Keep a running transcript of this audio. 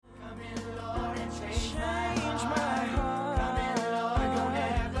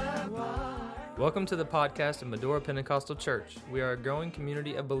Welcome to the podcast of Medora Pentecostal Church. We are a growing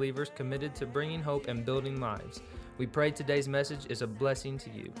community of believers committed to bringing hope and building lives. We pray today's message is a blessing to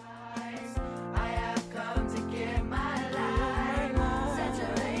you.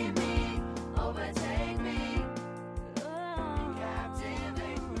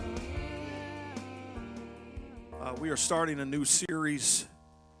 We are starting a new series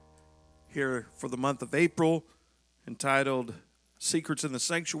here for the month of April entitled Secrets in the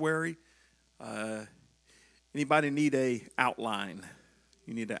Sanctuary. Anybody need a outline?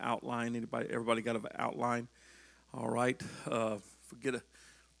 You need an outline? Everybody got an outline? All right. Brother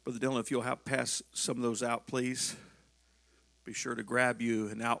Dylan, if you'll pass some of those out, please. Be sure to grab you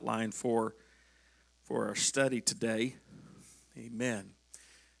an outline for our study today. Amen.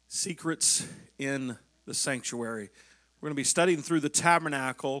 Secrets in the sanctuary. We're going to be studying through the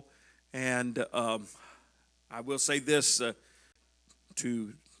tabernacle, and I will say this: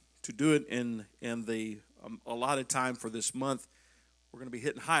 to do it in the allotted time for this month, we're going to be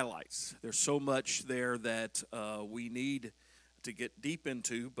hitting highlights. There's so much there that we need to get deep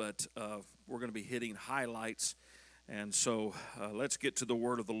into, but we're going to be hitting highlights. And so let's get to the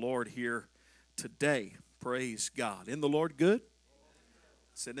word of the Lord here today. Praise God. In the Lord good?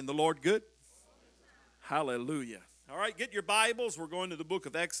 I said, in the Lord good? Hallelujah. All right, get your Bibles. We're going to the book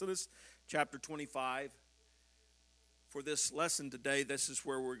of Exodus, chapter 25. For this lesson today, this is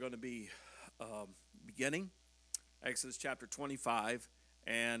where we're going to be beginning. Exodus chapter 25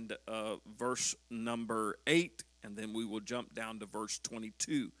 and verse number 8, and then we will jump down to verse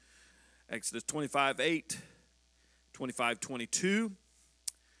 22. Exodus 25:8, 25:22.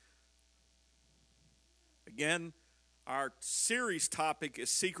 Again, our series topic is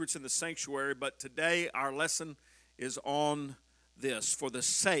Secrets in the Sanctuary, but today our lesson is on this: for the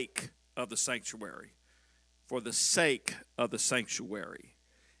sake of the sanctuary. For the sake of the sanctuary.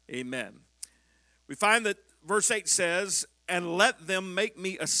 Amen. We find that verse 8 says, "And let them make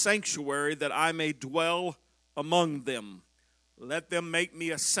me a sanctuary that I may dwell among them." Let them make me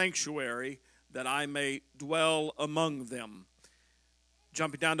a sanctuary that I may dwell among them.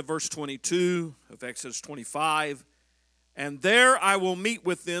 Jumping down to verse 22 of Exodus 25. "And there I will meet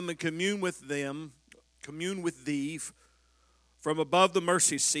with them and commune with thee from above the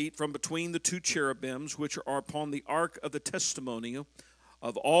mercy seat, from between the two cherubims, which are upon the ark of the testimony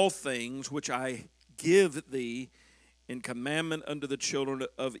of all things, which I give thee in commandment unto the children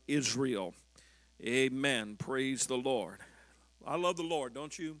of Israel." Amen. Praise the Lord. I love the Lord,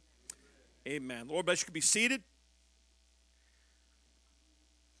 don't you? Amen. Lord bless you. Can be seated.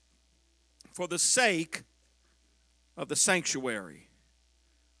 For the sake of the sanctuary.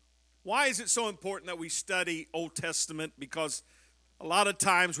 Why is it so important that we study Old Testament? Because a lot of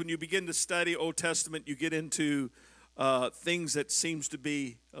times when you begin to study Old Testament, you get into things that seems to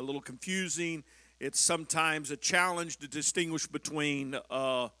be a little confusing. It's sometimes a challenge to distinguish between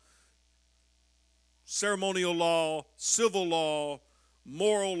ceremonial law, civil law,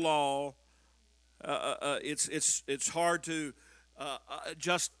 moral law. It's hard to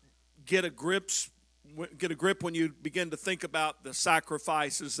just get a grip when you begin to think about the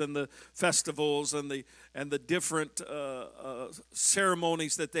sacrifices and the festivals and the different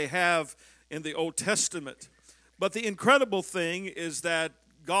ceremonies that they have in the Old Testament. But the incredible thing is that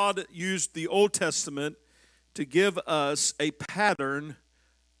God used the Old Testament to give us a pattern,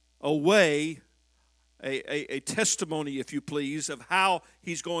 a way, a testimony, if you please, of how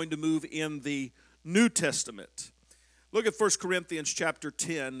He's going to move in the New Testament. Look at 1 Corinthians chapter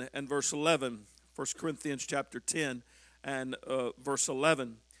 10 and verse 11. 1 Corinthians chapter 10 and verse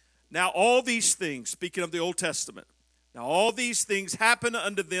 11. "Now all these things," speaking of the Old Testament, "now all these things happen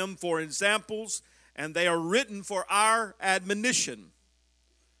unto them for examples, and they are written for our admonition."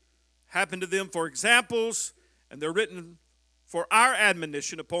 Happen to them for examples, and they're written for our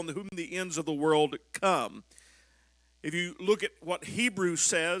admonition, upon whom the ends of the world come. If you look at what Hebrews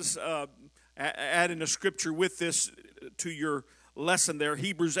says, adding a scripture with this to your lesson there,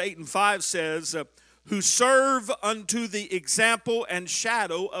 Hebrews 8 and 5 says, "Who serve unto the example and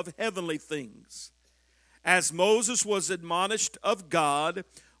shadow of heavenly things, as Moses was admonished of God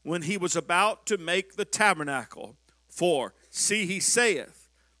when he was about to make the tabernacle. For, see, he saith,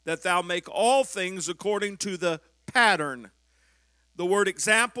 that thou make all things according to the pattern." The word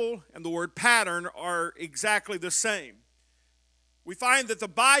example and the word pattern are exactly the same. We find that the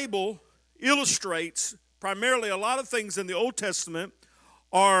Bible illustrates primarily a lot of things in the Old Testament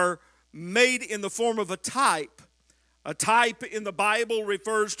are made in the form of a type. A type in the Bible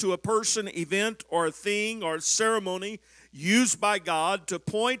refers to a person, event, or a thing or a ceremony used by God to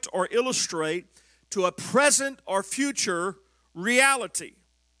point or illustrate to a present or future reality.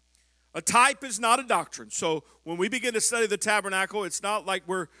 A type is not a doctrine. So when we begin to study the tabernacle, it's not like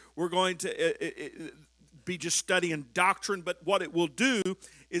we're going to be just studying doctrine, but what it will do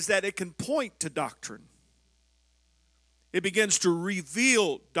is that it can point to doctrine. It begins to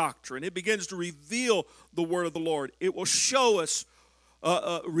reveal doctrine. It begins to reveal the word of the Lord. It will show us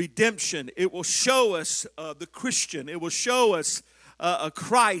redemption. It will show us the Christian. It will show us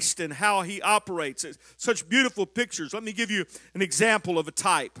Christ and how he operates. It's such beautiful pictures. Let me give you an example of a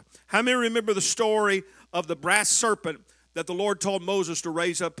type. How many remember the story of the brass serpent that the Lord told Moses to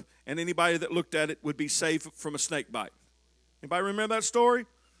raise up, and anybody that looked at it would be safe from a snake bite? Anybody remember that story?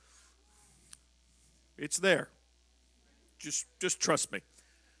 It's there. Just trust me.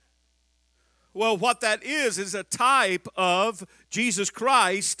 Well, what that is a type of Jesus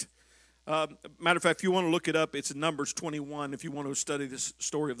Christ. Matter of fact, if you want to look it up, it's in Numbers 21 if you want to study this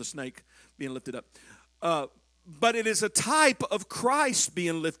story of the snake being lifted up. But it is a type of Christ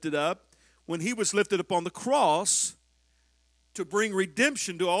being lifted up when he was lifted up on the cross to bring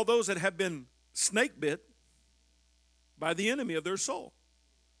redemption to all those that have been snake bit by the enemy of their soul.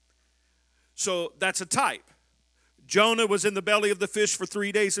 So that's a type. Jonah was in the belly of the fish for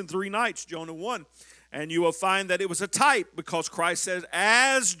 3 days and 3 nights, Jonah 1. And you will find that it was a type because Christ said,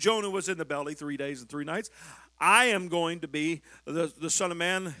 as Jonah was in the belly 3 days and 3 nights, I am going to be, the Son of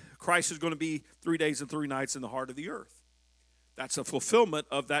Man, Christ is going to be 3 days and 3 nights in the heart of the earth. That's a fulfillment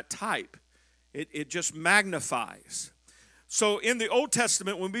of that type. It just magnifies. So in the Old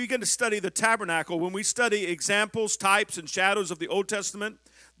Testament, when we begin to study the tabernacle, when we study examples, types, and shadows of the Old Testament,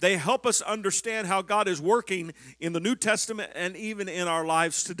 they help us understand how God is working in the New Testament and even in our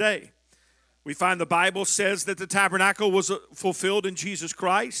lives today. We find the Bible says that the tabernacle was fulfilled in Jesus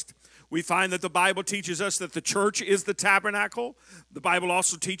Christ. We find that the Bible teaches us that the church is the tabernacle. The Bible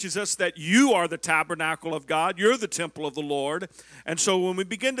also teaches us that you are the tabernacle of God. You're the temple of the Lord. And so when we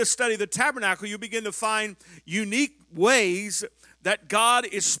begin to study the tabernacle, you begin to find unique ways that God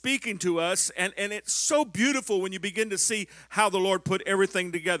is speaking to us. And it's so beautiful when you begin to see how the Lord put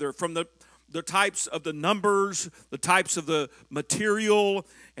everything together, from the types of the numbers, the types of the material,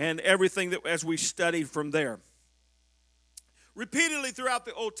 and everything that as we study from there. Repeatedly throughout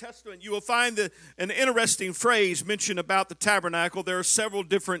the Old Testament, you will find an interesting phrase mentioned about the tabernacle. There are several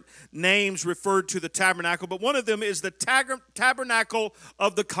different names referred to the tabernacle, but one of them is the tabernacle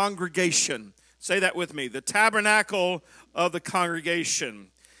of the congregation. Say that with me, the tabernacle of the congregation.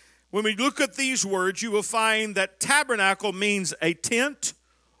 When we look at these words, you will find that tabernacle means a tent,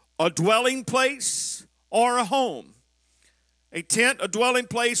 a dwelling place, or a home. A tent, a dwelling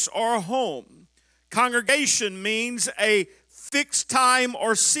place, or a home. Congregation means a fixed time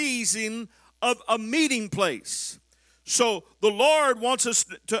or season of a meeting place. So the Lord wants us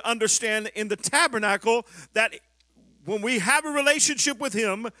to understand in the tabernacle that when we have a relationship with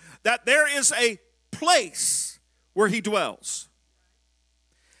him, that there is a place where he dwells.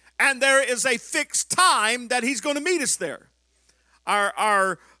 And there is a fixed time that he's going to meet us there.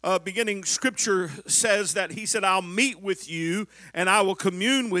 Our beginning scripture says that he said, I'll meet with you and I will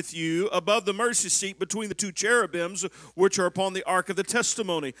commune with you above the mercy seat between the two cherubims which are upon the ark of the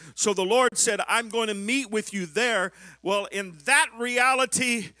testimony. So the Lord said, I'm going to meet with you there. Well, in that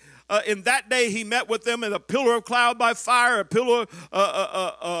reality, in that day he met with them in a pillar of cloud by fire, a pillar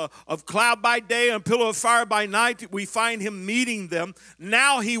of cloud by day, and a pillar of fire by night. We find him meeting them.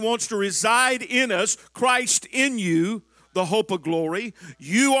 Now he wants to reside in us, Christ in you, the hope of glory.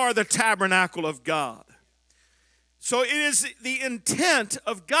 You are the tabernacle of God. So it is the intent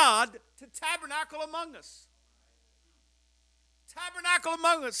of God to tabernacle among us. Tabernacle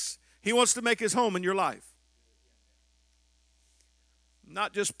among us. He wants to make his home in your life.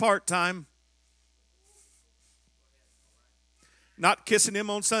 Not just part-time. Not kissing him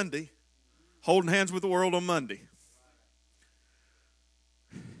on Sunday. Holding hands with the world on Monday.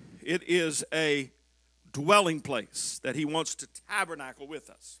 It is a dwelling place that he wants to tabernacle with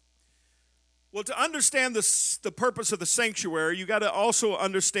us. Well, to understand the purpose of the sanctuary, you got to also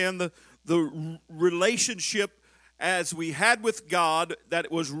understand the relationship as we had with God, that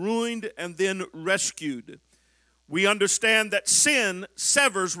it was ruined and then rescued. We understand that sin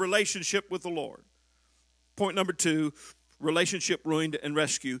severs relationship with the Lord. Point number 2, relationship ruined and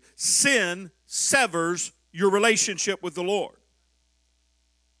rescued. Sin severs your relationship with the Lord.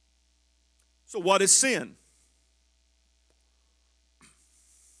 So what is sin?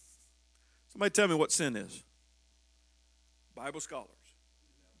 Somebody tell me what sin is. Bible scholars.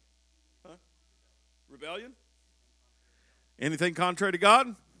 Huh? Rebellion? Anything contrary to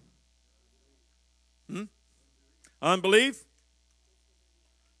God? Unbelief?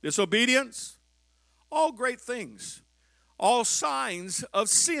 Disobedience? All great things. all signs of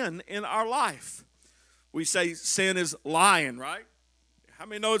sin in our life. We say sin is lying, right? How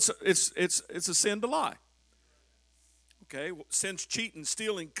many know it's a sin to lie? Okay, sin's cheating,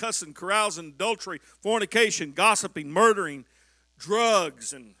 stealing, cussing, carousing, adultery, fornication, gossiping, murdering,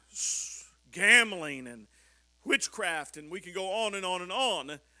 drugs, and gambling, and witchcraft, and we can go on and on and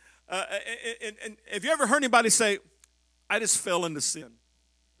on. And have you ever heard anybody say, I just fell into sin?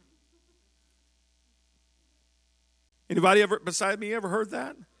 Anybody ever, beside me, ever heard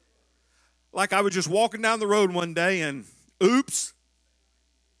that? Like I was just walking down the road one day and, oops,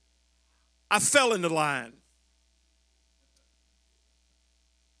 I fell into lying.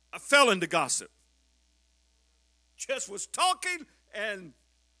 I fell into gossip. Just was talking and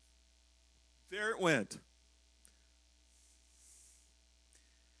there it went.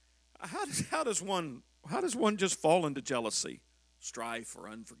 How does one just fall into jealousy, strife, or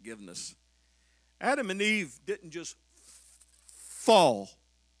unforgiveness? Adam and Eve didn't just fall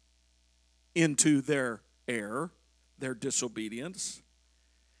into their error, their disobedience.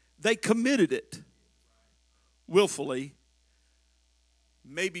 They committed it willfully,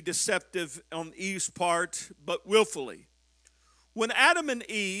 maybe deceptive on Eve's part, but willfully. When Adam and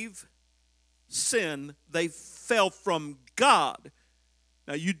Eve sinned, they fell from God.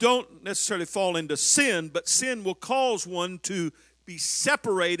 Now, you don't necessarily fall into sin, but sin will cause one to be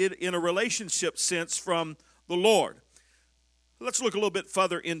separated in a relationship sense from the Lord. Let's look a little bit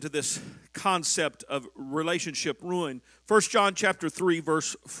further into this concept of relationship ruin. 1 John chapter 3,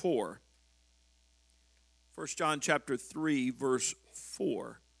 verse 4. 1 John chapter 3, verse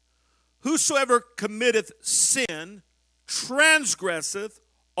 4. Whosoever committeth sin transgresseth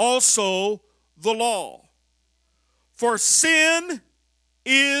also the law. For sin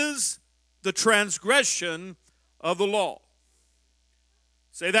is the transgression of the law.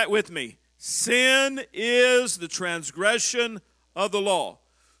 Say that with me. Sin is the transgression of the law.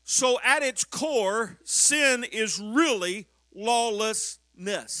 So at its core, sin is really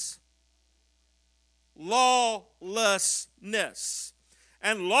lawlessness. Lawlessness.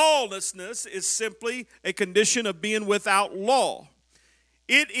 And lawlessness is simply a condition of being without law.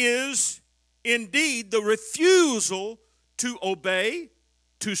 It is indeed the refusal to obey,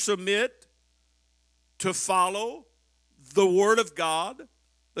 to submit, to follow the word of God,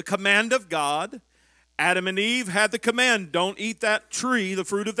 the command of God. Adam and Eve had the command, don't eat that tree, the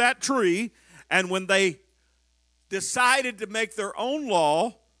fruit of that tree. And when they decided to make their own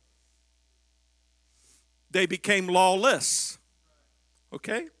law, they became lawless.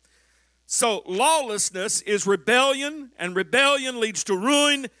 Okay? So lawlessness is rebellion, and rebellion leads to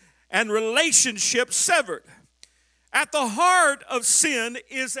ruin and relationship severed. At the heart of sin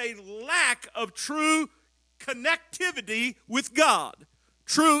is a lack of true connectivity with God,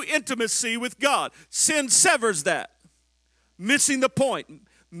 true intimacy with God. Sin severs that. Missing the point,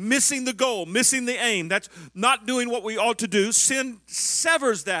 missing the goal, missing the aim. That's not doing what we ought to do. Sin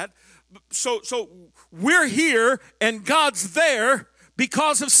severs that. So we're here and God's there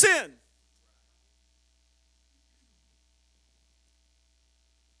because of sin.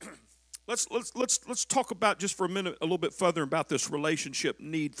 Let's talk about just for a minute a little bit further about this relationship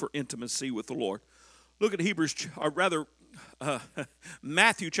need for intimacy with the Lord. Look at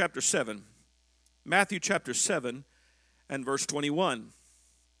Matthew chapter 7. Matthew chapter 7 and verse 21.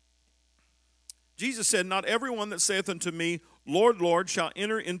 Jesus said, not everyone that saith unto me, Lord, Lord, shall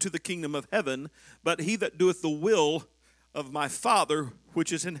enter into the kingdom of heaven, but he that doeth the will of my Father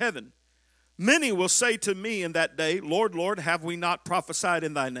which is in heaven. Many will say to me in that day, Lord, Lord, have we not prophesied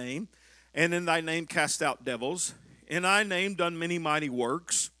in thy name, and in thy name cast out devils, in thy name done many mighty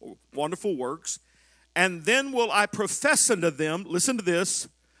works, wonderful works? And then will I profess unto them, listen to this,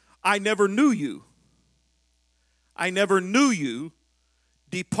 I never knew you. I never knew you.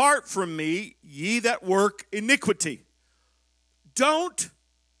 Depart from me, ye that work iniquity. Don't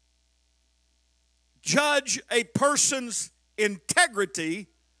judge a person's integrity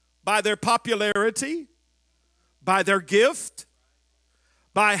by their popularity, by their gift,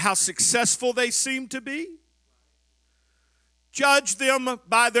 by how successful they seem to be. Judge them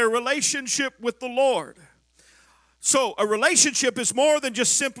by their relationship with the Lord. So a relationship is more than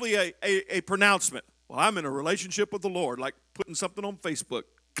just simply a pronouncement. Well, I'm in a relationship with the Lord, like putting something on Facebook.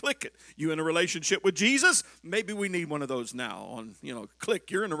 Click it. You in a relationship with Jesus? Maybe we need one of those now on,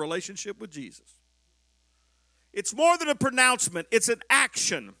 click, you're in a relationship with Jesus. It's more than a pronouncement. It's an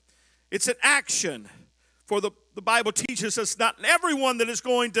action. It's an action. For the Bible teaches us not everyone that is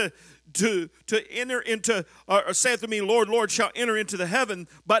going to enter into, or saith to me, Lord, Lord, shall enter into the heaven,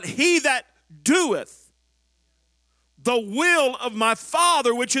 but he that doeth the will of my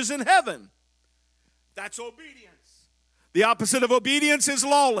Father which is in heaven. That's obedience. The opposite of obedience is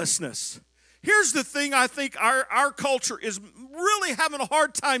lawlessness. Here's the thing I think our culture is really having a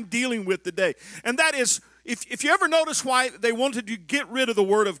hard time dealing with today, and that is, if you ever notice why they wanted to get rid of the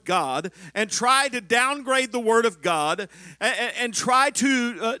Word of God and try to downgrade the Word of God and try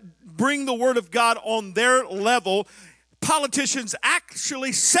to bring the Word of God on their level, politicians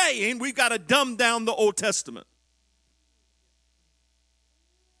actually saying we've got to dumb down the Old Testament.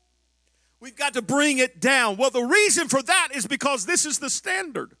 We've got to bring it down. Well, the reason for that is because this is the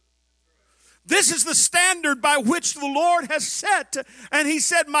standard. This is the standard by which the Lord has set. And he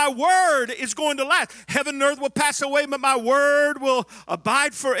said, my word is going to last. Heaven and earth will pass away, but my word will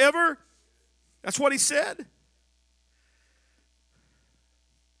abide forever. That's what he said.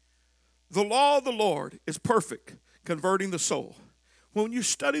 The law of the Lord is perfect, converting the soul. When you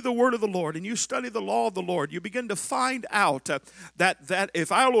study the word of the Lord and you study the law of the Lord, you begin to find out that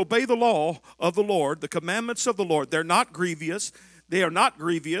if I'll obey the law of the Lord, the commandments of the Lord, they're not grievous. They are not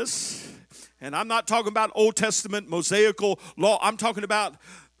grievous. And I'm not talking about Old Testament Mosaical law. I'm talking about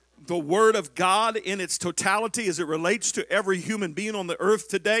the Word of God in its totality as it relates to every human being on the earth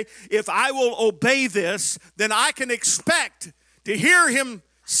today. If I will obey this, then I can expect to hear him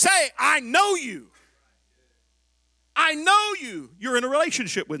say, I know you. I know you. You're in a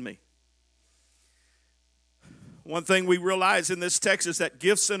relationship with me. One thing we realize in this text is that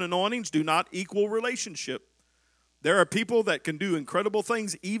gifts and anointings do not equal relationship. There are people that can do incredible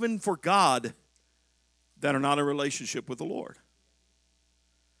things even for God that are not in a relationship with the Lord.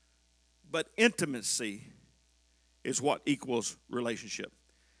 But intimacy is what equals relationship.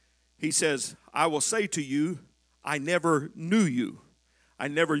 He says, I will say to you, I never knew you. I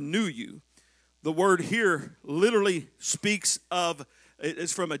never knew you. The word here literally speaks of,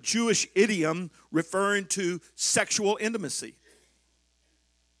 it's from a Jewish idiom referring to sexual intimacy.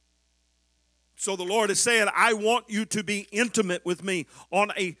 So the Lord is saying, I want you to be intimate with me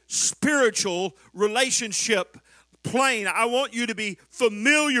on a spiritual relationship plane. I want you to be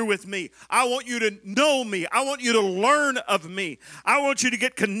familiar with me. I want you to know me. I want you to learn of me. I want you to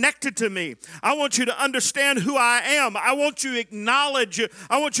get connected to me. I want you to understand who I am. I want you to acknowledge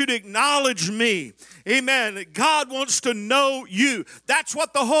me. Amen. God wants to know you. That's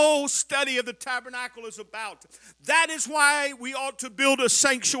what the whole study of the tabernacle is about. That is why we ought to build a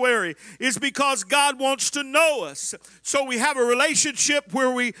sanctuary, is because God wants to know us. So we have a relationship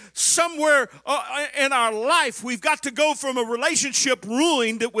where we somewhere in our life, we've got to go from a relationship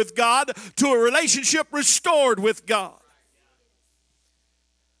ruined with God to a relationship restored with God.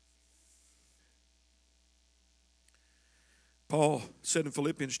 Paul said in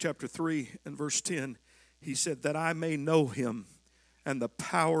Philippians chapter 3 and verse 10, he said, that I may know him and the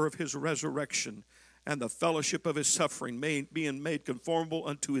power of his resurrection and the fellowship of his suffering, being made conformable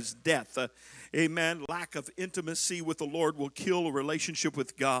unto his death. Amen. Lack of intimacy with the Lord will kill a relationship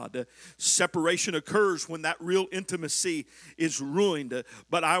with God. Separation occurs when that real intimacy is ruined.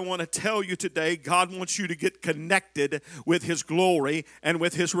 But I want to tell you today, God wants you to get connected with his glory and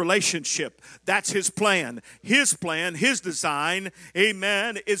with his relationship. That's his plan. His plan, his design,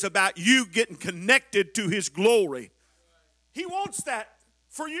 amen, is about you getting connected to his glory. He wants that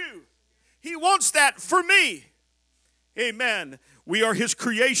for you. He wants that for me. Amen. We are his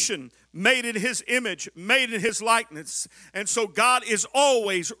creation, made in his image, made in his likeness. And so God is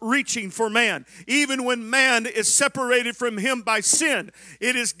always reaching for man. Even when man is separated from him by sin,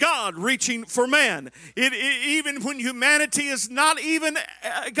 it is God reaching for man. Even when humanity is not even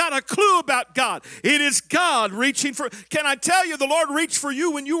got a clue about God, it is God reaching for. Can I tell you, the Lord reached for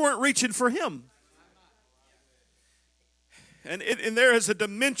you when you weren't reaching for him. And there is a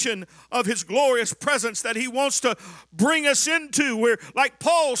dimension of his glorious presence that he wants to bring us into, where, like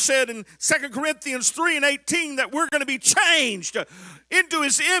Paul said in 2 Corinthians 3:18, that we're going to be changed into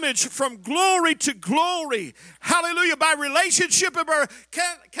his image from glory to glory. Hallelujah. By relationship.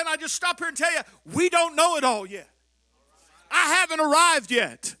 Can I just stop here and tell you, we don't know it all yet. I haven't arrived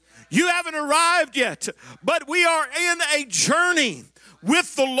yet. You haven't arrived yet. But we are in a journey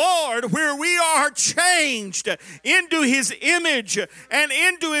with the Lord, where we are changed into his image and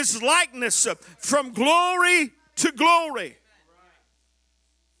into his likeness from glory to glory.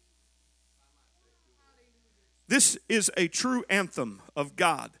 This is a true anthem of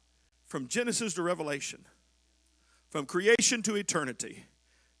God from Genesis to Revelation, from creation to eternity.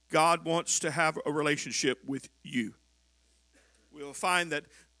 God wants to have a relationship with you. We'll find that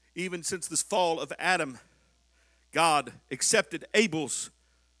even since this fall of Adam, God accepted Abel's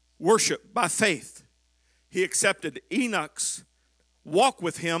worship by faith. He accepted Enoch's walk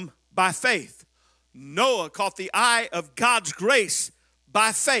with him by faith. Noah caught the eye of God's grace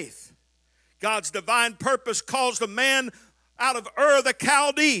by faith. God's divine purpose caused a man out of Ur the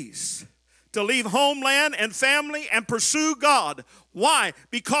Chaldees to leave homeland and family and pursue God. Why?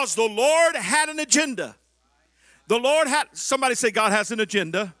 Because the Lord had an agenda. The Lord had, somebody say God has an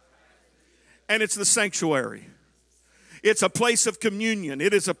agenda, and it's the sanctuary. It's a place of communion.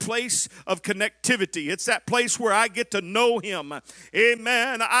 It is a place of connectivity. It's that place where I get to know Him.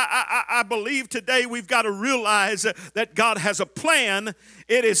 Amen. I believe today we've got to realize that God has a plan.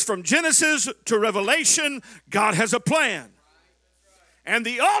 It is from Genesis to Revelation. God has a plan. And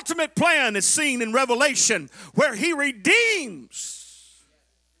the ultimate plan is seen in Revelation, where He redeems,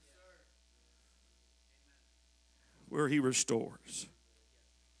 where He restores.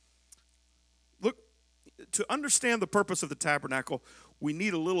 Look, to understand the purpose of the tabernacle, we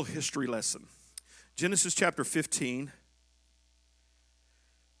need a little history lesson. Genesis chapter 15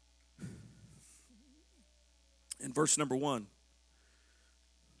 and verse number 1.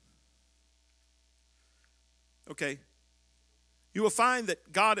 Okay. You will find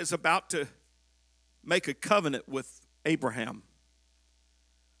that God is about to make a covenant with Abraham.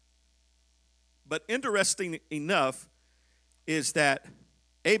 But interesting enough is that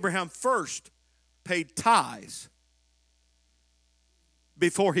Abraham first paid tithes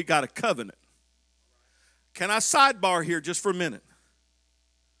before he got a covenant. Can I sidebar here just for a minute?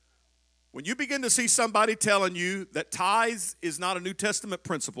 When you begin to see somebody telling you that tithes is not a New Testament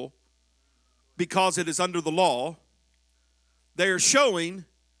principle because it is under the law, they are showing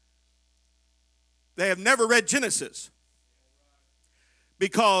they have never read Genesis.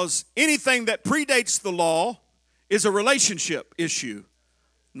 Because anything that predates the law is a relationship issue.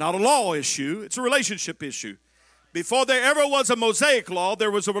 Not a law issue, it's a relationship issue. Before there ever was a Mosaic law,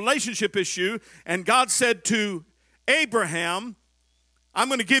 there was a relationship issue. And God said to Abraham, I'm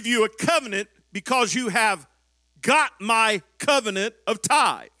going to give you a covenant because you have got my covenant of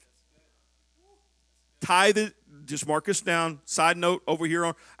tithe. Tithe, just mark this down. Side note over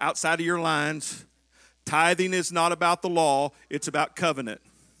here outside of your lines. Tithing is not about the law. It's about covenant.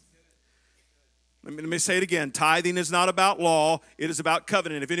 Let me say it again. Tithing is not about law. It is about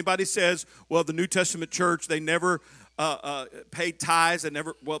covenant. If anybody says, well, the New Testament church, they never paid tithes.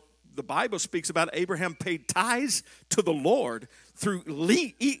 Well, the Bible speaks about Abraham paid tithes to the Lord through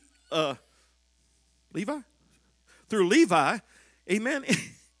Levi? Through Levi. Amen.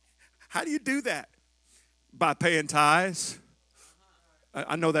 How do you do that? By paying tithes.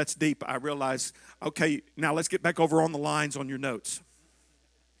 I know that's deep. I realize. Okay, now let's get back over on the lines on your notes.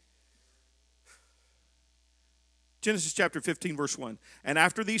 Genesis chapter 15, verse 1. And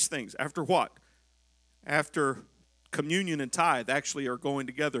after these things, after what? After communion and tithe actually are going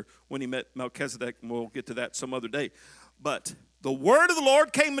together when he met Melchizedek, and we'll get to that some other day. But the word of the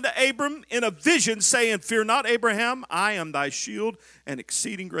Lord came unto Abram in a vision, saying, Fear not, Abraham, I am thy shield and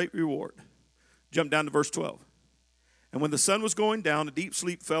exceeding great reward. Jump down to verse 12. And when the sun was going down, a deep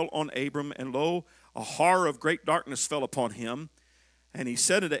sleep fell on Abram, and lo, a horror of great darkness fell upon him. And he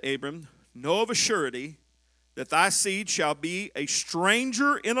said unto Abram, Know of a surety that thy seed shall be a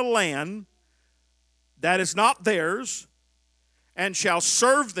stranger in a land that is not theirs, and shall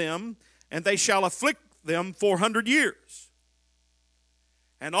serve them, and they shall afflict them 400 years.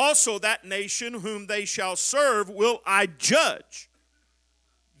 And also that nation whom they shall serve will I judge.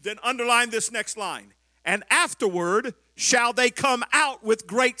 Then underline this next line. And afterward shall they come out with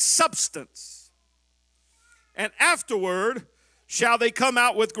great substance. And afterward shall they come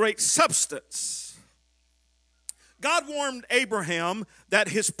out with great substance. God warned Abraham that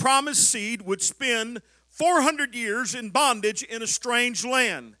his promised seed would spend 400 years in bondage in a strange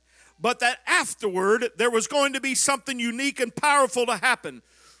land. But that afterward there was going to be something unique and powerful to happen.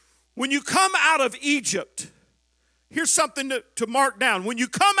 When you come out of Egypt, here's something to mark down. When you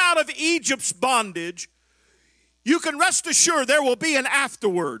come out of Egypt's bondage, you can rest assured there will be an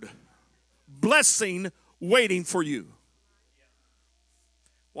afterward blessing waiting for you.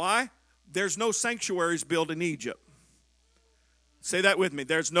 Why? There's no sanctuaries built in Egypt. Say that with me.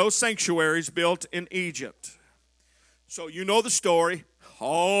 There's no sanctuaries built in Egypt. So you know the story.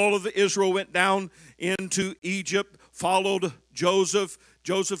 All of Israel went down into Egypt, followed Joseph.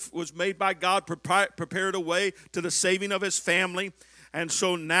 Joseph was made by God, prepared a way to the saving of his family. And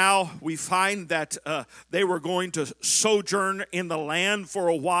so now we find that they were going to sojourn in the land for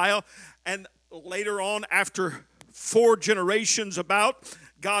a while. And later on, after 4 generations about,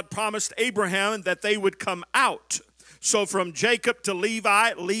 God promised Abraham that they would come out. So from Jacob to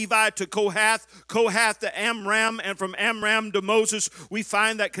Levi, Levi to Kohath, Kohath to Amram, and from Amram to Moses, we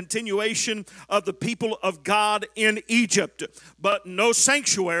find that continuation of the people of God in Egypt. But no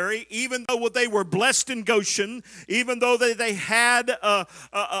sanctuary, even though they were blessed in Goshen, even though they had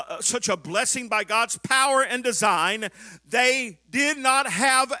such a blessing by God's power and design, they did not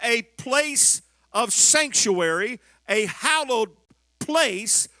have a place of sanctuary, a hallowed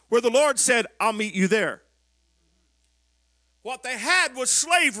place where the Lord said, I'll meet you there. What they had was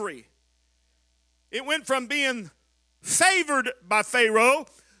slavery. It went from being favored by Pharaoh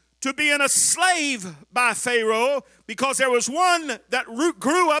to being a slave by Pharaoh, because there was one that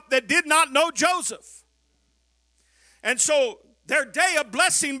grew up that did not know Joseph. And so their day of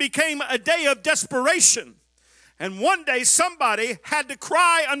blessing became a day of desperation. And one day somebody had to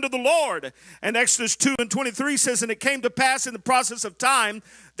cry unto the Lord. And Exodus 2:23 says, and it came to pass in the process of time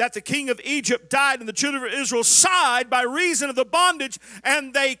that the king of Egypt died, and the children of Israel sighed by reason of the bondage,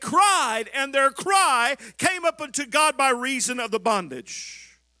 and they cried, and their cry came up unto God by reason of the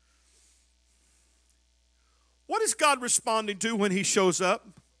bondage. What is God responding to when he shows up?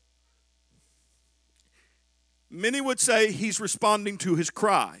 Many would say he's responding to his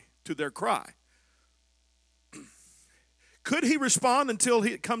cry, to their cry. Could he respond until he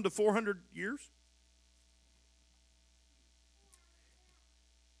had come to 400 years?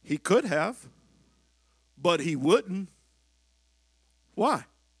 He could have, but he wouldn't. Why?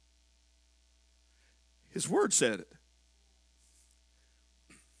 His word said it.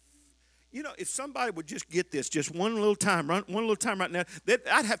 You know, if somebody would just get this just one little time right now,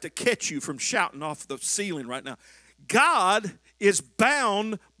 I'd have to catch you from shouting off the ceiling right now. God is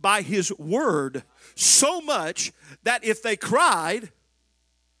bound by his word so much that if they cried,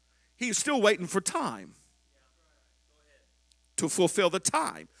 he's still waiting for time to fulfill the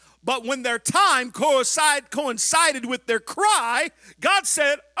time. But when their time coincided with their cry, God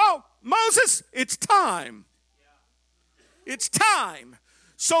said, oh, Moses, it's time. It's time.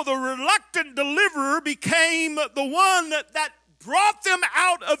 So the reluctant deliverer became the one that brought them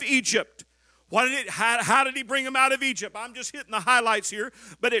out of Egypt. How did he bring them out of Egypt? I'm just hitting the highlights here.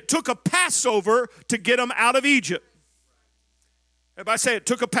 But it took a Passover to get them out of Egypt. Everybody say it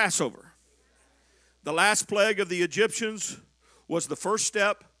took a Passover. The last plague of the Egyptians was the first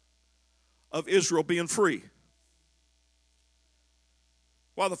step of Israel being free.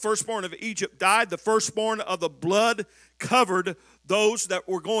 While the firstborn of Egypt died, the firstborn of the blood covered those that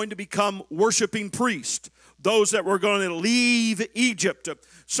were going to become worshiping priests, those that were going to leave Egypt.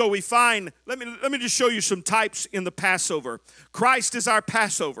 So we find, let me just show you some types in the Passover. Christ is our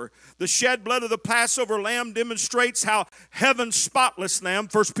Passover. The shed blood of the Passover lamb demonstrates how heaven's spotless lamb,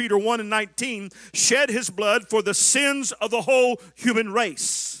 1 Peter 1:19, shed his blood for the sins of the whole human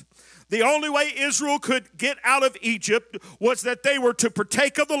race. The only way Israel could get out of Egypt was that they were to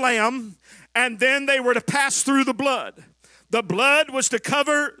partake of the lamb, and then they were to pass through the blood. The blood was to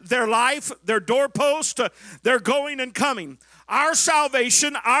cover their life, their doorpost, their going and coming. Our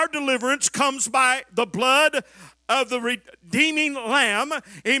salvation, our deliverance comes by the blood of the redeeming lamb,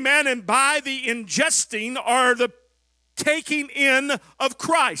 amen, and by the ingesting or the taking in of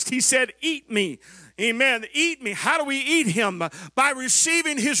Christ. He said, eat me. Amen. Eat me. How do we eat him? By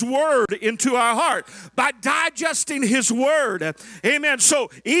receiving his word into our heart. By digesting his word. Amen. So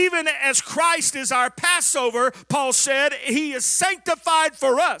even as Christ is our Passover, Paul said, he is sanctified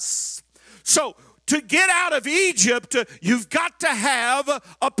for us. So to get out of Egypt, you've got to have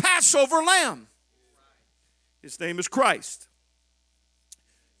a Passover lamb. His name is Christ.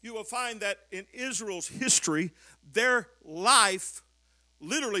 You will find that in Israel's history, their life,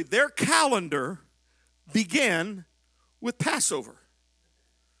 literally their calendar, began with Passover.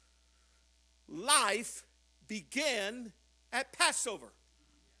 Life began at Passover.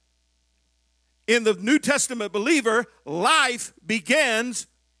 In the New Testament believer, life begins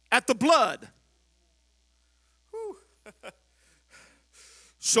at the blood.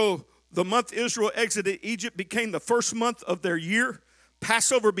 So the month Israel exited Egypt became the first month of their year.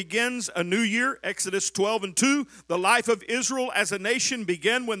 Passover begins a new year, Exodus 12:2. The life of Israel as a nation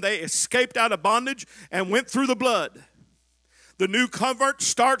began when they escaped out of bondage and went through the blood. The new convert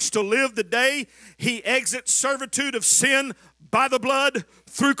starts to live the day he exits servitude of sin by the blood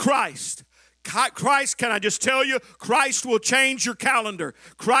through Christ. Christ, can I just tell you, Christ will change your calendar.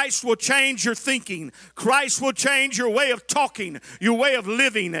 Christ will change your thinking. Christ will change your way of talking, your way of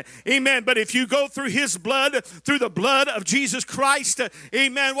living. Amen. But if you go through his blood, through the blood of Jesus Christ,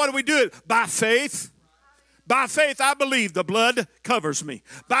 amen, what do we do? By faith. By faith, I believe the blood covers me.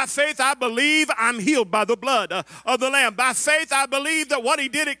 By faith, I believe I'm healed by the blood of the Lamb. By faith, I believe that what he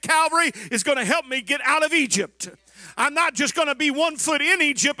did at Calvary is going to help me get out of Egypt. I'm not just going to be 1 foot in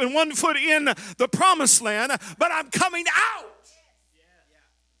Egypt and 1 foot in the promised land, but I'm coming out.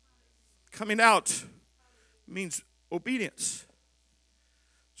 Coming out means obedience.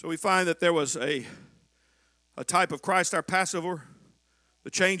 So we find that there was a type of Christ, our Passover,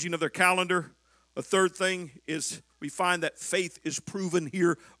 the changing of their calendar. A third thing is we find that faith is proven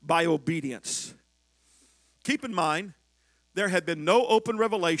here by obedience. Keep in mind, there had been no open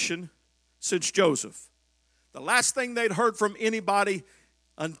revelation since Joseph. The last thing they'd heard from anybody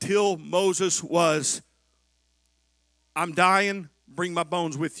until Moses was, I'm dying, bring my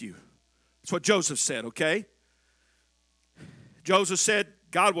bones with you. That's what Joseph said, okay? Joseph said,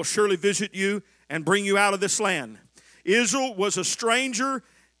 God will surely visit you and bring you out of this land. Israel was a stranger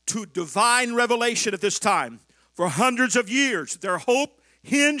to divine revelation at this time. For hundreds of years, their hope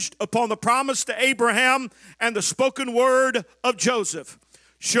hinged upon the promise to Abraham and the spoken word of Joseph.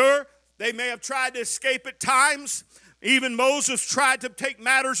 Sure, they may have tried to escape at times. Even Moses tried to take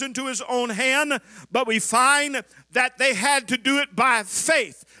matters into his own hand, but we find that they had to do it by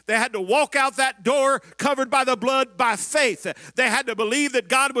faith. They had to walk out that door covered by the blood by faith. They had to believe that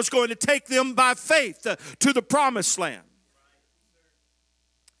God was going to take them by faith to the promised land.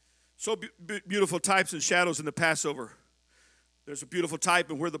 So beautiful types and shadows in the Passover. There's a beautiful type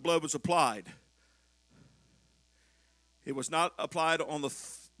in where the blood was applied. It was not applied on the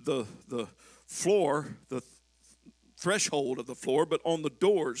floor, the threshold of the floor, but on the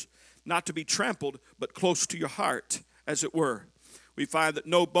doors, not to be trampled, but close to your heart, as it were. We find that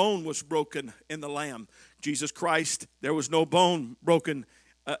no bone was broken in the Lamb. Jesus Christ, there was no bone broken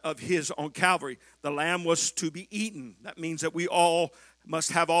of his on Calvary. The Lamb was to be eaten. That means that we all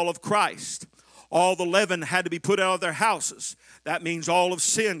must have all of Christ. All the leaven had to be put out of their houses. That means all of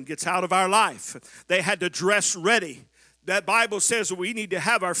sin gets out of our life. They had to dress ready. That Bible says we need to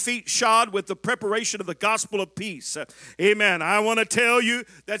have our feet shod with the preparation of the gospel of peace. Amen. I want to tell you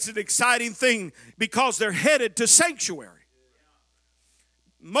that's an exciting thing because they're headed to sanctuary.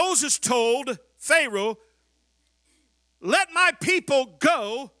 Moses told Pharaoh, let my people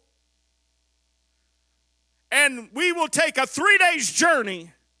go and we will take a 3 days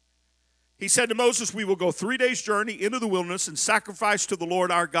journey. He said to Moses, we will go 3 days journey into the wilderness and sacrifice to the Lord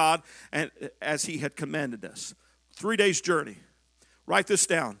our God and as he had commanded us. 3 days journey. Write this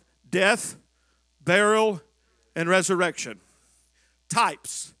down. Death, burial, and resurrection.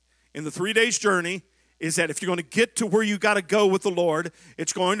 Types in the 3 days journey is that if you're going to get to where you got to go with the Lord,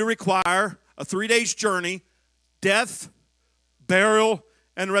 it's going to require a 3 days journey, death, burial,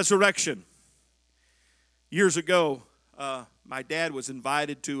 and resurrection. Years ago, my dad was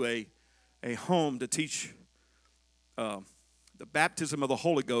invited to a home to teach the baptism of the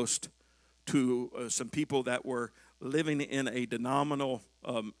Holy Ghost to some people that were living in a denominational,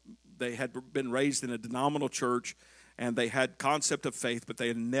 they had been raised in a denominational church, and they had concept of faith, but they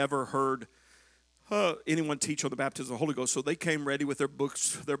had never heard anyone teach on the baptism of the Holy Ghost. So they came ready with their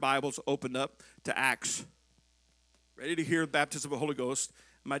books, their Bibles opened up to Acts, ready to hear the baptism of the Holy Ghost.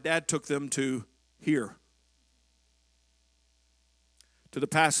 My dad took them to here, to the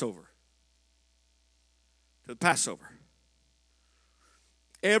Passover. To the Passover.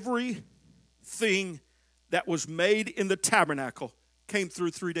 Everything that was made in the tabernacle came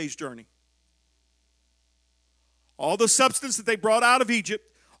through 3 days journey. All the substance that they brought out of Egypt,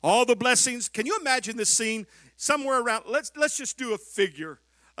 all the blessings. Can you imagine this scene somewhere around? Let's just do a figure.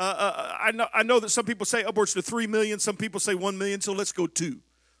 I know that some people say upwards to 3 million. Some people say 1 million. So let's go 2.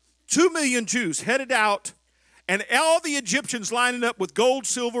 2 million Jews headed out, and all the Egyptians lining up with gold,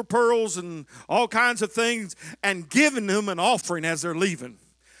 silver, pearls, and all kinds of things, and giving them an offering as they're leaving.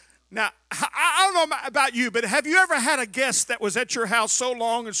 Now, I don't know about you, but have you ever had a guest that was at your house so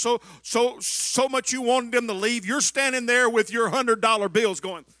long and so much you wanted them to leave? You're standing there with your $100 bills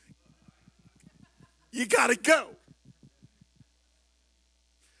going, you got to go.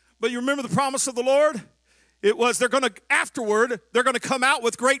 But you remember the promise of the Lord? It was afterward, they're going to come out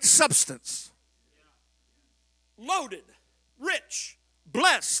with great substance. Loaded, rich,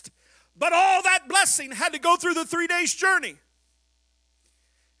 blessed. But all that blessing had to go through the 3 days journey.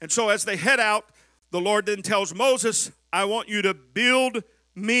 And so as they head out, the Lord then tells Moses, I want you to build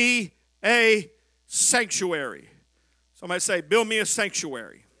me a sanctuary. Somebody say, build me a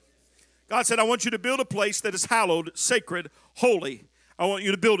sanctuary. God said, I want you to build a place that is hallowed, sacred, holy. I want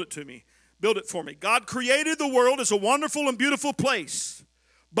you to build it to me. Build it for me. God created the world as a wonderful and beautiful place.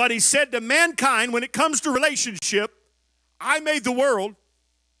 But he said to mankind, when it comes to relationship, I made the world.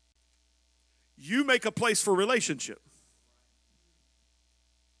 You make a place for relationship.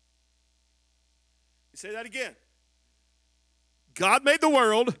 Say that again. God made the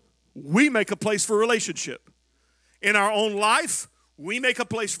world. We make a place for relationship. In our own life, we make a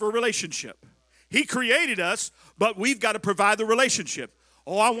place for a relationship. He created us, but we've got to provide the relationship.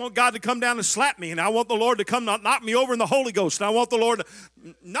 Oh, I want God to come down and slap me, and I want the Lord to come knock me over in the Holy Ghost, and I want the Lord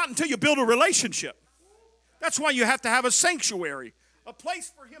to... Not until you build a relationship. That's why you have to have a sanctuary, a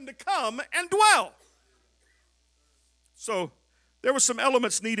place for him to come and dwell. So there were some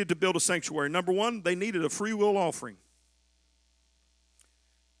elements needed to build a sanctuary. Number one, they needed a free will offering.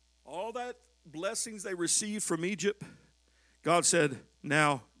 All that blessings they received from Egypt, God said,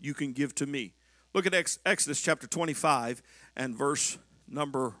 now you can give to me. Look at Exodus chapter 25 and verse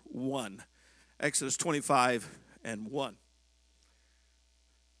number 1. Exodus 25 and 1.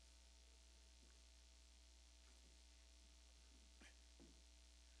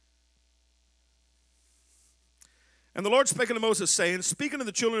 And the Lord spake unto Moses, saying, Speak unto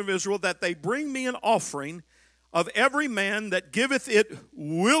the children of Israel, that they bring me an offering of every man that giveth it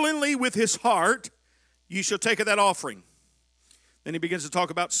willingly with his heart, ye shall take of that offering. Then he begins to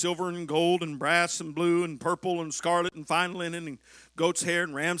talk about silver and gold and brass and blue and purple and scarlet and fine linen and goat's hair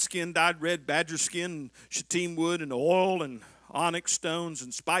and ram skin dyed red, badger skin and shittim wood and oil and onyx stones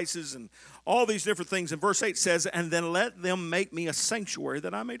and spices and all these different things. And verse 8 says, And then let them make me a sanctuary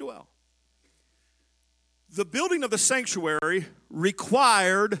that I may dwell. The building of the sanctuary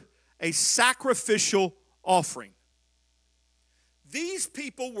required a sacrificial offering. These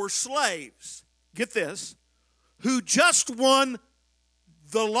people were slaves, get this, who just won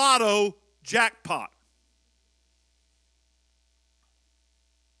the lotto jackpot.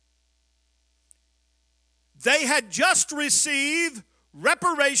 They had just received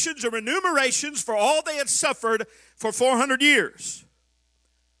reparations or remunerations for all they had suffered for 400 years.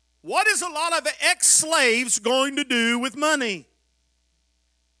 What is a lot of ex-slaves going to do with money?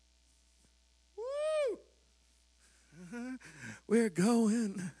 Woo! We're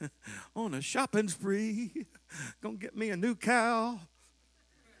going on a shopping spree. Gonna get me a new cow.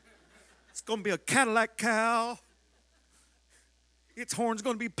 It's gonna be a Cadillac cow. Its horn's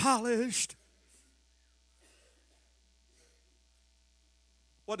gonna be polished.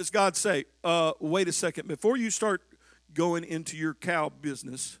 What does God say? Wait a second. Before you start going into your cow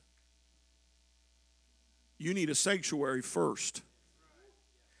business, you need a sanctuary first.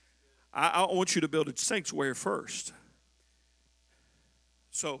 I want you to build a sanctuary first.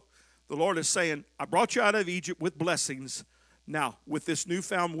 So the Lord is saying, I brought you out of Egypt with blessings. Now, with this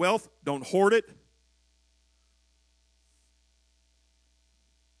newfound wealth, don't hoard it.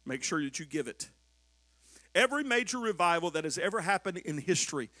 Make sure that you give it. Every major revival that has ever happened in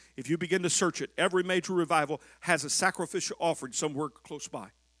history, if you begin to search it, every major revival has a sacrificial offering somewhere close by.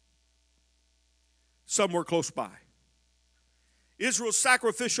 Somewhere close by. Israel's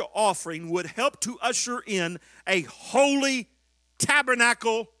sacrificial offering would help to usher in a holy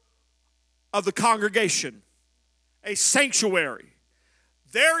tabernacle of the congregation, a sanctuary.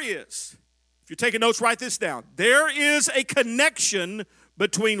 There is, if you're taking notes, write this down. There is a connection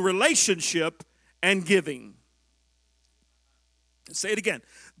between relationship and giving. Say it again.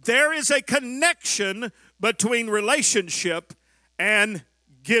 There is a connection between relationship and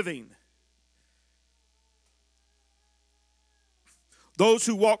giving. Those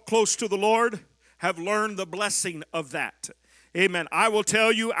who walk close to the Lord have learned the blessing of that. Amen. I will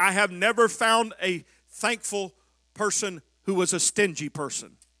tell you, I have never found a thankful person who was a stingy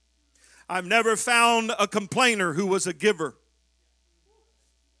person. I've never found a complainer who was a giver.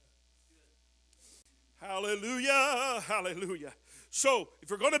 Hallelujah, hallelujah. So, if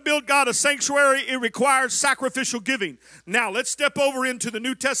you're going to build God a sanctuary, it requires sacrificial giving. Now, let's step over into the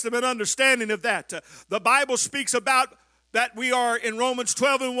New Testament understanding of that. The Bible speaks about that we are in Romans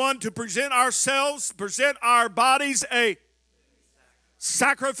 12 and 1 to present our bodies a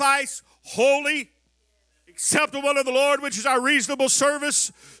sacrifice, holy, acceptable to the Lord, which is our reasonable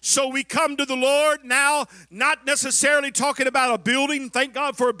service. So we come to the Lord now, not necessarily talking about a building. Thank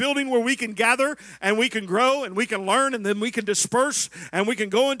God for a building where we can gather and we can grow and we can learn and then we can disperse and we can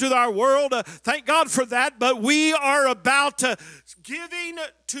go into our world. Thank God for that. But we are about giving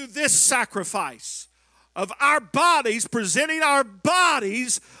to this sacrifice of our bodies, presenting our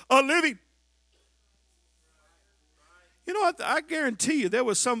bodies a living. You know, I guarantee you there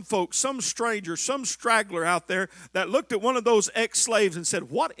was some folks, some stranger, some straggler out there that looked at one of those ex-slaves and said,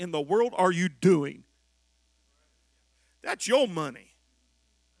 what in the world are you doing? That's your money.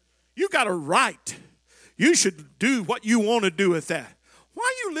 You got a right. You should do what you want to do with that. Why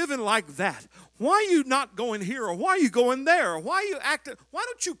are you living like that? Why are you not going here? Or why are you going there? Or why are you acting? Why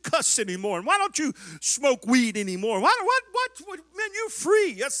don't you cuss anymore? And why don't you smoke weed anymore? What, man, you're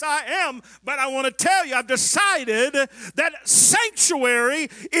free. Yes, I am. But I want to tell you, I've decided that sanctuary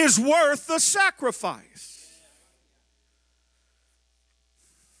is worth the sacrifice.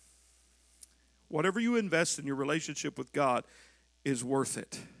 Whatever you invest in your relationship with God is worth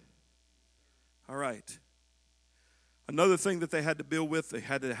it. All right. Another thing that they had to build with, they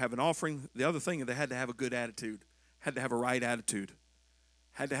had to have an offering. The other thing, they had to have a good attitude. Had to have a right attitude.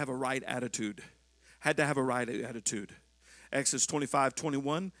 Had to have a right attitude. Had to have a right attitude. Exodus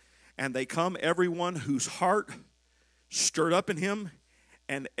 25:21. And they come, everyone whose heart stirred up in him,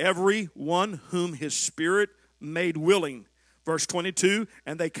 and every one whom his spirit made willing. Verse 22,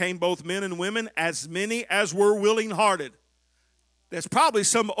 and they came both men and women, as many as were willing-hearted. There's probably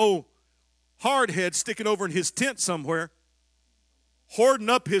some old hardhead sticking over in his tent somewhere, hoarding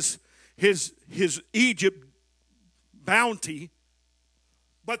up his Egypt bounty.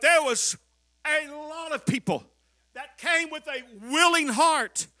 But there was a lot of people that came with a willing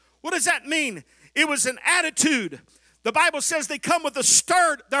heart. What does that mean? It was an attitude. The Bible says they come with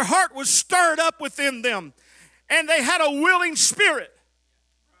their heart was stirred up within them. And they had a willing spirit.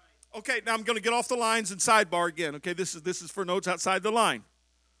 Okay, now I'm going to get off the lines and sidebar again. Okay, this is for notes outside the line.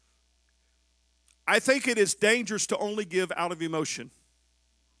 I think it is dangerous to only give out of emotion.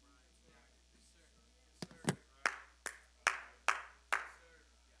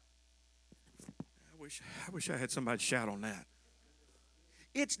 I wish I had somebody shout on that.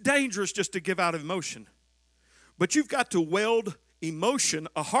 It's dangerous just to give out of emotion. But you've got to weld emotion,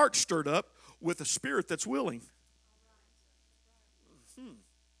 a heart stirred up, with a spirit that's willing.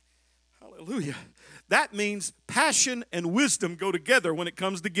 Hallelujah. That means passion and wisdom go together when it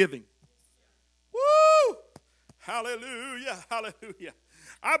comes to giving. Woo! Hallelujah. Hallelujah.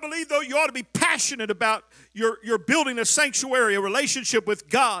 I believe, though, you ought to be passionate about your building a sanctuary, a relationship with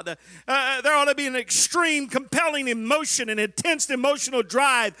God. There ought to be an extreme, compelling emotion, an intense emotional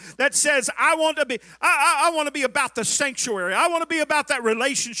drive that says, I want to be about the sanctuary. I want to be about that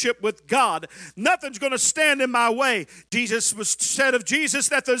relationship with God. Nothing's going to stand in my way. Jesus said of Jesus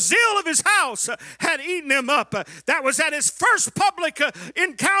that the zeal of his house had eaten him up. That was at his first public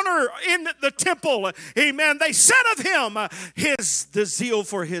encounter in the temple. Amen. They said of him, the zeal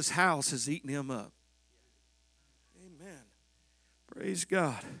for his house has eaten him up. Amen. Praise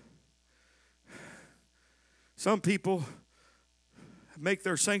God. Some people make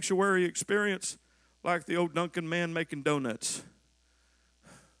their sanctuary experience like the old Duncan man making donuts.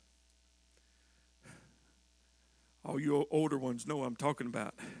 All you older ones know what I'm talking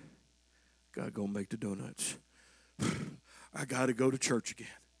about. Gotta go make the donuts. I gotta go to church again.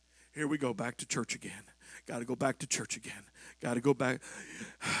 Here we go, back to church again. Got to go back to church again. Got to go back.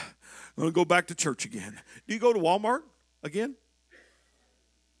 I'm going to go back to church again. Do you go to Walmart again?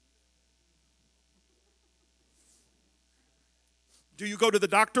 Do you go to the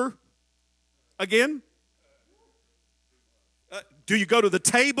doctor again? Do you go to the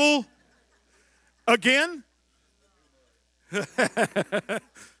table again?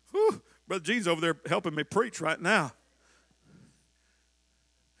 Whew, Brother Gene's over there helping me preach right now.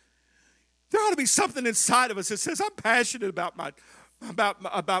 There ought to be something inside of us that says, I'm passionate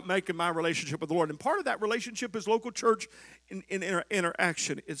about making my relationship with the Lord. And part of that relationship is local church in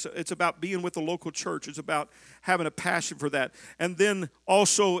interaction. It's about being with the local church. It's about having a passion for that. And then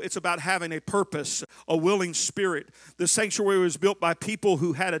also it's about having a purpose, a willing spirit. The sanctuary was built by people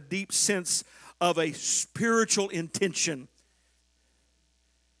who had a deep sense of a spiritual intention.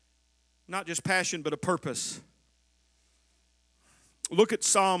 Not just passion, but a purpose. Look at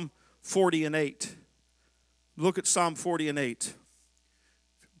Psalm 40 and 8. Look at Psalm 40 and 8.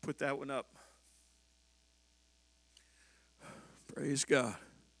 Put that one up. Praise God.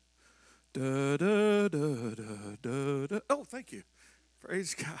 Da, da, da, da, da, da. Oh, thank you.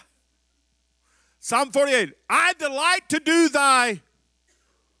 Praise God. Psalm 48. I delight to do thy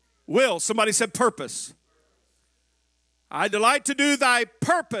will. Somebody said purpose. I delight to do thy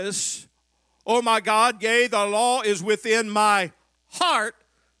purpose, O my God. Yea, the law is within my heart.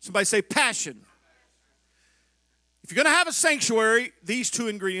 Somebody say passion. If you're going to have a sanctuary, these two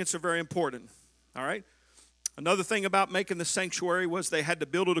ingredients are very important. All right? Another thing about making the sanctuary was they had to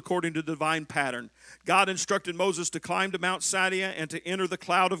build it according to divine pattern. God instructed Moses to climb to Mount Sinai and to enter the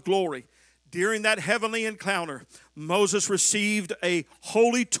cloud of glory. During that heavenly encounter, Moses received a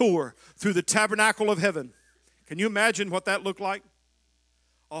holy tour through the tabernacle of heaven. Can you imagine what that looked like?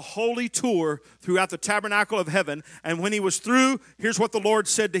 A holy tour throughout the tabernacle of heaven. And when he was through, here's what the Lord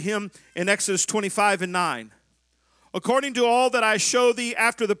said to him in Exodus 25 and 9. According to all that I show thee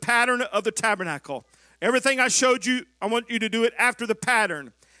after the pattern of the tabernacle. Everything I showed you, I want you to do it after the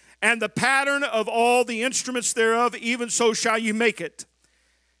pattern. And the pattern of all the instruments thereof, even so shall you make it.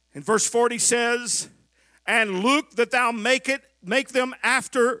 And verse 40 says, and look that thou make them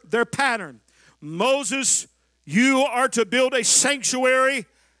after their pattern. Moses, you are to build a sanctuary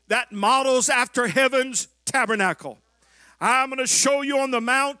that models after heaven's tabernacle. I'm going to show you on the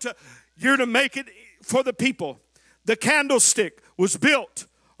mount. You're to make it for the people. The candlestick was built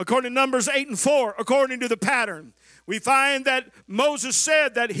according to Numbers 8 and 4, according to the pattern. We find that Moses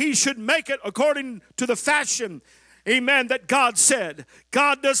said that he should make it according to the fashion, amen, that God said.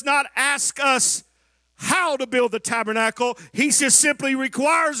 God does not ask us how to build the tabernacle. He just simply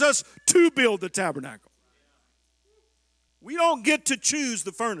requires us to build the tabernacle. We don't get to choose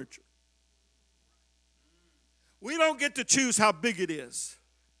the furniture. We don't get to choose how big it is.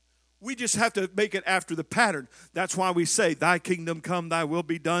 We just have to make it after the pattern. That's why we say, thy kingdom come, thy will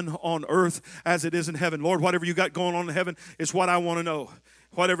be done on earth as it is in heaven. Lord, whatever you got going on in heaven is what I want to know.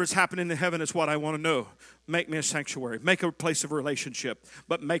 Whatever's happening in heaven is what I want to know. Make me a sanctuary. Make a place of relationship,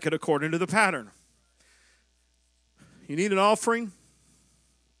 but make it according to the pattern. You need an offering.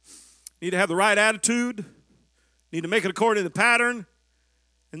 You need to have the right attitude. You need to make it according to the pattern.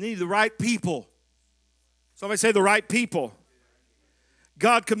 And you need the right people. Somebody say the right people.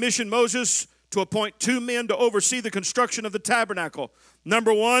 God commissioned Moses to appoint 2 men to oversee the construction of the tabernacle.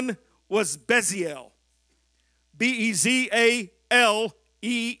 Number 1 was Bezalel. B-E-Z-A-L-E-E-L.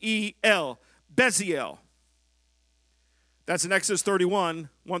 Bezalel. That's in Exodus 31,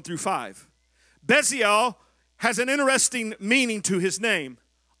 1 through 5. Bezalel has an interesting meaning to his name.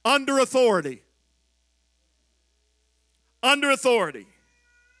 Under authority. Under authority.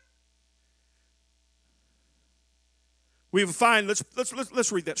 We find,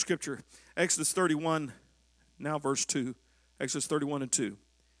 let's read that scripture. Exodus 31, now verse 2. Exodus 31 and 2.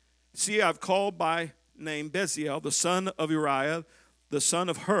 See, I've called by name Bezalel, the son of Uriah, the son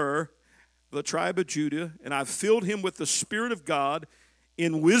of Hur, the tribe of Judah, and I've filled him with the Spirit of God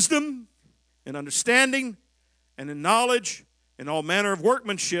in wisdom and understanding and in knowledge and all manner of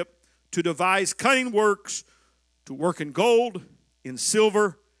workmanship to devise cunning works, to work in gold, in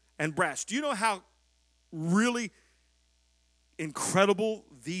silver, and brass. Do you know how really incredible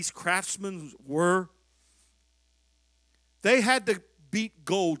these craftsmen were? They had to beat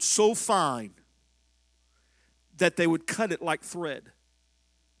gold so fine that they would cut it like thread.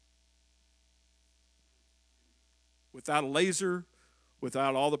 Without a laser,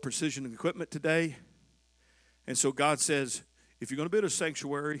 without all the precision and equipment today. And so God says, if you're going to build a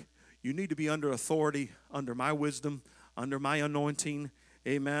sanctuary, you need to be under authority, under my wisdom, under my anointing.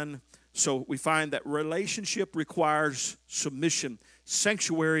 Amen. So we find that relationship requires submission.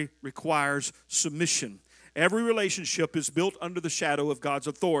 Sanctuary requires submission. Every relationship is built under the shadow of God's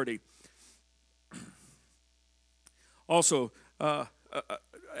authority. Also, add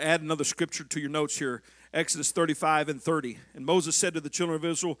another scripture to your notes here. Exodus 35 and 30. And Moses said to the children of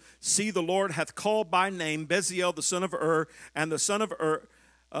Israel, see, the Lord hath called by name Bezalel the son of Ur, and the son of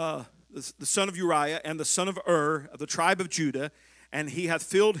Uriah, and the son of Ur, of the tribe of Judah, and he hath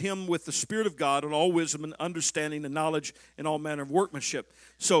filled him with the Spirit of God and all wisdom and understanding and knowledge and all manner of workmanship.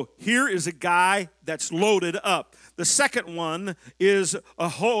 So here is a guy that's loaded up. The second one is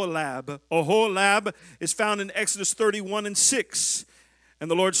Aholiab. Aholiab is found in Exodus 31 and 6.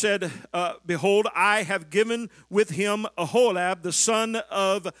 And the Lord said, behold, I have given with him Aholiab, the son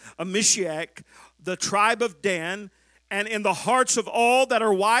of Ammishiach, the tribe of Dan, and in the hearts of all that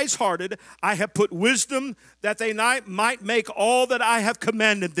are wise-hearted, I have put wisdom that they might make all that I have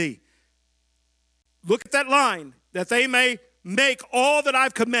commanded thee. Look at that line, that they may make all that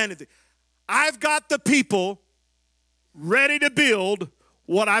I've commanded thee. I've got the people ready to build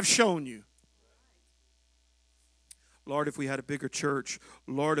what I've shown you. Lord, if we had a bigger church.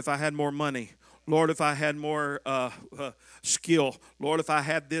 Lord, if I had more money. Lord, if I had more skill. Lord, if I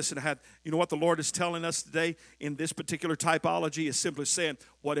had this and I had... You know what the Lord is telling us today in this particular typology is simply saying,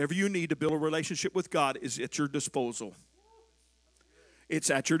 whatever you need to build a relationship with God is at your disposal.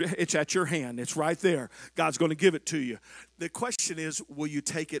 It's at your hand. It's right there. God's going to give it to you. The question is, will you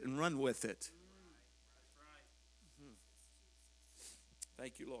take it and run with it?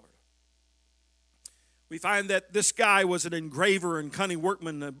 Thank you, Lord. We find that this guy was an engraver and cunning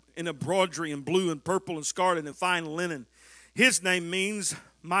workman in embroidery in blue and purple and scarlet and fine linen. His name means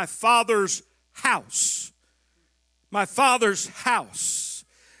my father's house. My father's house.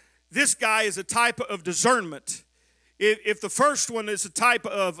 This guy is a type of discernment. If the first one is a type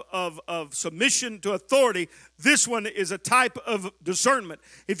of submission to authority, this one is a type of discernment.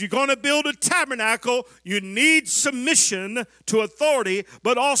 If you're going to build a tabernacle, you need submission to authority,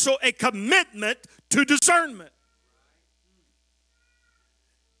 but also a commitment to discernment.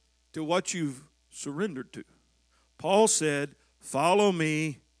 To what you've surrendered to. Paul said, follow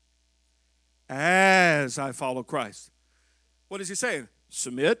me as I follow Christ. What is he saying?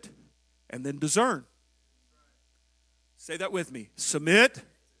 Submit and then discern. Say that with me. Submit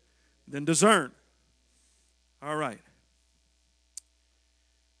then discern. All right.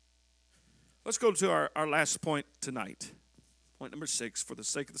 Let's go to our last point tonight. Point number 6, for the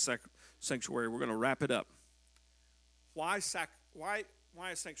sake of the sanctuary, we're going to wrap it up. Why a sanctuary?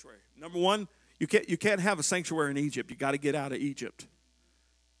 Number one, you can't have a sanctuary in Egypt. You got to get out of Egypt.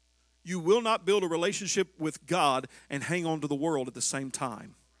 You will not build a relationship with God and hang on to the world at the same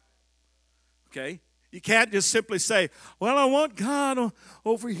time. Okay? You can't just simply say, "Well, I want God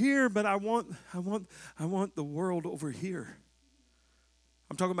over here, but I want the world over here."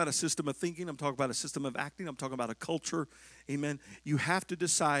 I'm talking about a system of thinking. I'm talking about a system of acting. I'm talking about a culture. Amen. You have to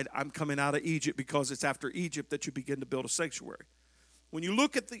decide, I'm coming out of Egypt, because it's after Egypt that you begin to build a sanctuary. When you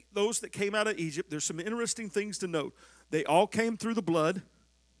look at those that came out of Egypt, there's some interesting things to note. They all came through the blood.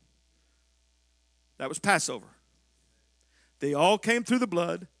 That was Passover. They all came through the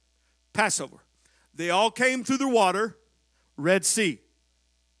blood. Passover. They all came through the water. Red Sea.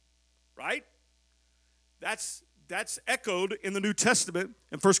 Right? That's echoed in the New Testament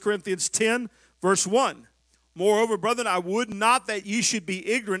in 1 Corinthians 10, verse 1. Moreover, brethren, I would not that ye should be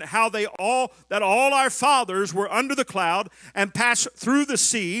ignorant how that all our fathers were under the cloud and passed through the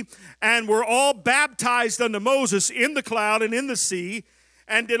sea, and were all baptized unto Moses in the cloud and in the sea,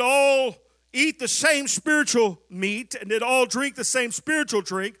 and did all eat the same spiritual meat, and did all drink the same spiritual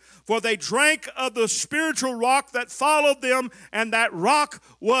drink, for they drank of the spiritual rock that followed them, and that rock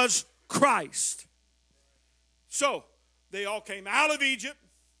was Christ. So, they all came out of Egypt.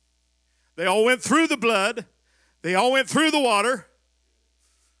 They all went through the blood. They all went through the water.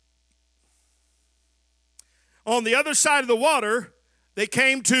 On the other side of the water, they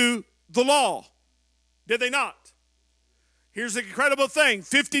came to the law. Did they not? Here's the incredible thing.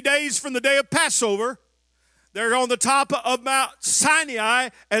 50 days from the day of Passover, they're on the top of Mount Sinai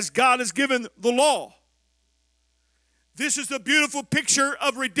as God has given the law. This is the beautiful picture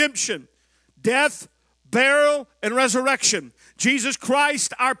of redemption. Death, burial, and resurrection. Jesus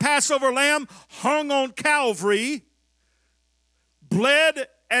Christ, our Passover lamb, hung on Calvary, bled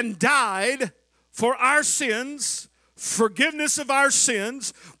and died for our sins, forgiveness of our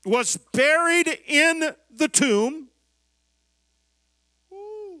sins, was buried in the tomb.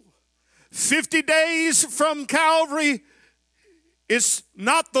 50 days from Calvary is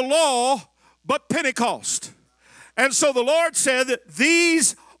not the law, but Pentecost. And so the Lord said that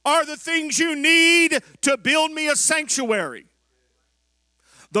these are the things you need to build me a sanctuary.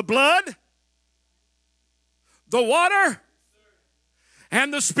 The blood, the water,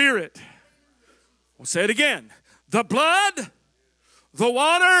 and the Spirit. We'll say it again. The blood, the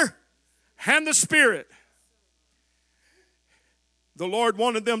water, and the Spirit. The Lord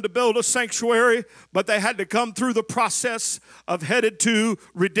wanted them to build a sanctuary, but they had to come through the process of headed to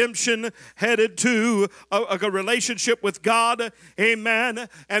redemption, headed to a relationship with God. Amen.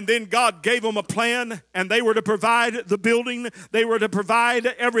 And then God gave them a plan, and they were to provide the building. They were to provide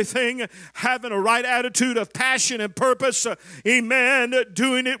everything, having a right attitude of passion and purpose. Amen.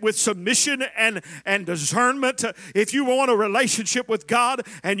 Doing it with submission and discernment. If you want a relationship with God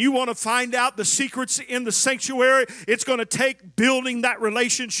and you want to find out the secrets in the sanctuary, it's going to take building that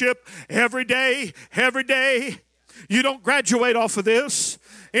relationship every day. You don't graduate off of this.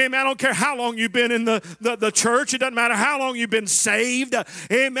 Amen. I don't care how long you've been in the church. It doesn't matter how long you've been saved.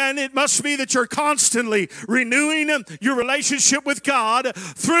 Amen. It must be that you're constantly renewing your relationship with God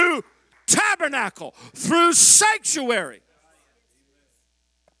through tabernacle, through sanctuary.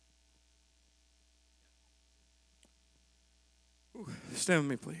 Stand with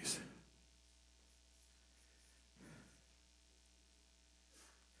me, please.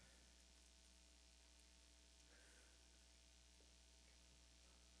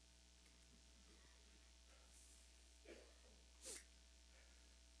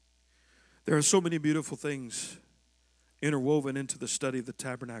 There are so many beautiful things interwoven into the study of the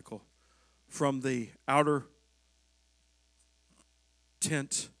tabernacle, from the outer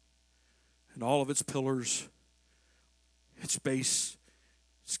tent and all of its pillars, its base,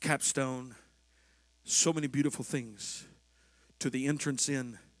 its capstone, so many beautiful things, to the entrance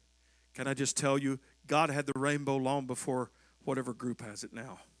in. Can I just tell you, God had the rainbow long before whatever group has it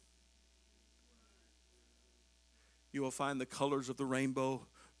now. You will find the colors of the rainbow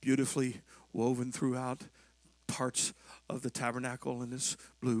beautifully woven throughout parts of the tabernacle, and it's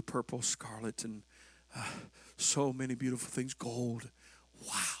blue, purple, scarlet, and so many beautiful things. Gold.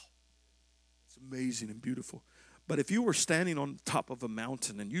 Wow. It's amazing and beautiful. But if you were standing on top of a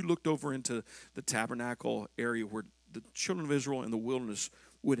mountain and you looked over into the tabernacle area where the children of Israel in the wilderness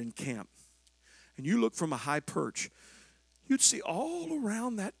would encamp, and you look from a high perch, you'd see all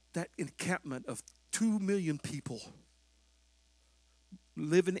around that encampment of 2 million people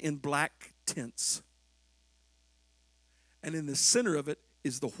living in black tents. And in the center of it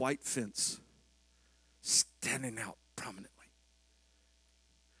is the white fence standing out prominently.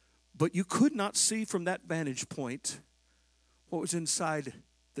 But you could not see from that vantage point what was inside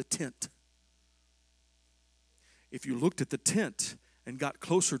the tent. If you looked at the tent and got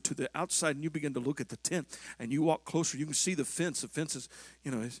closer to the outside and you begin to look at the tent and you walk closer, you can see the fence. The fence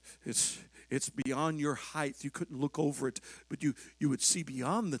is, it's beyond your height. You couldn't look over it, but you would see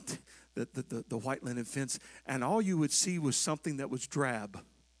beyond the white linen fence, and all you would see was something that was drab,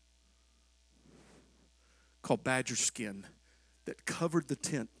 called badger skin, that covered the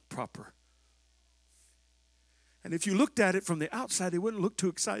tent proper. And if you looked at it from the outside, it wouldn't look too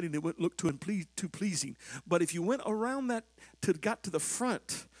exciting. It wouldn't look too pleasing. But if you went around that got to the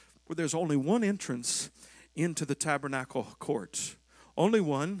front, where there's only one entrance into the tabernacle courts, only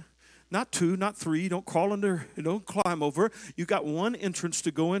one, not two, not three. Don't climb over. You got one entrance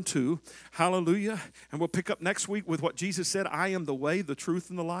to go into. Hallelujah. And we'll pick up next week with what Jesus said. I am the way, the truth,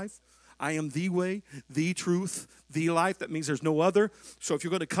 and the life. I am the way, the truth, the life. That means there's no other. So if you're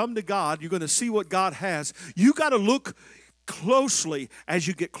going to come to God, you're going to see what God has. You got to look closely as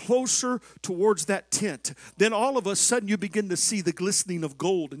you get closer towards that tent. Then all of a sudden you begin to see the glistening of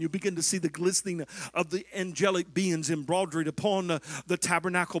gold, and you begin to see the glistening of the angelic beings embroidered upon the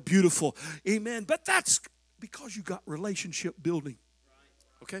tabernacle. Beautiful. Amen. But that's because you got relationship building.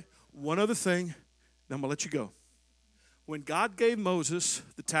 Okay? One other thing, then I'm going to let you go. When God gave Moses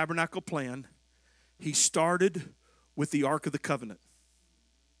the tabernacle plan, he started with the Ark of the Covenant.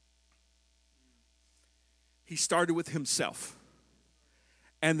 He started with himself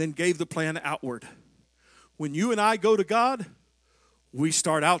and then gave the plan outward. When you and I go to God, we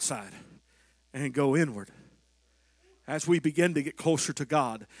start outside and go inward. As we begin to get closer to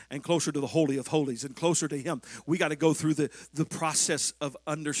God and closer to the Holy of Holies and closer to Him, we got to go through the process of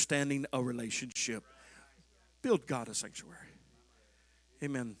understanding a relationship. Build God a sanctuary.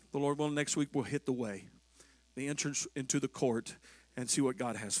 Amen. The Lord willing, next week we'll hit the way, the entrance into the court, and see what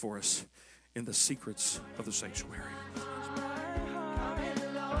God has for us in the secrets of the sanctuary.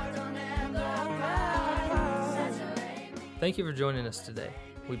 Thank you for joining us today.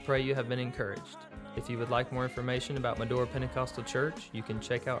 We pray you have been encouraged. If you would like more information about Medora Pentecostal Church, you can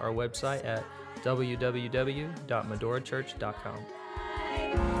check out our website at www.medorachurch.com.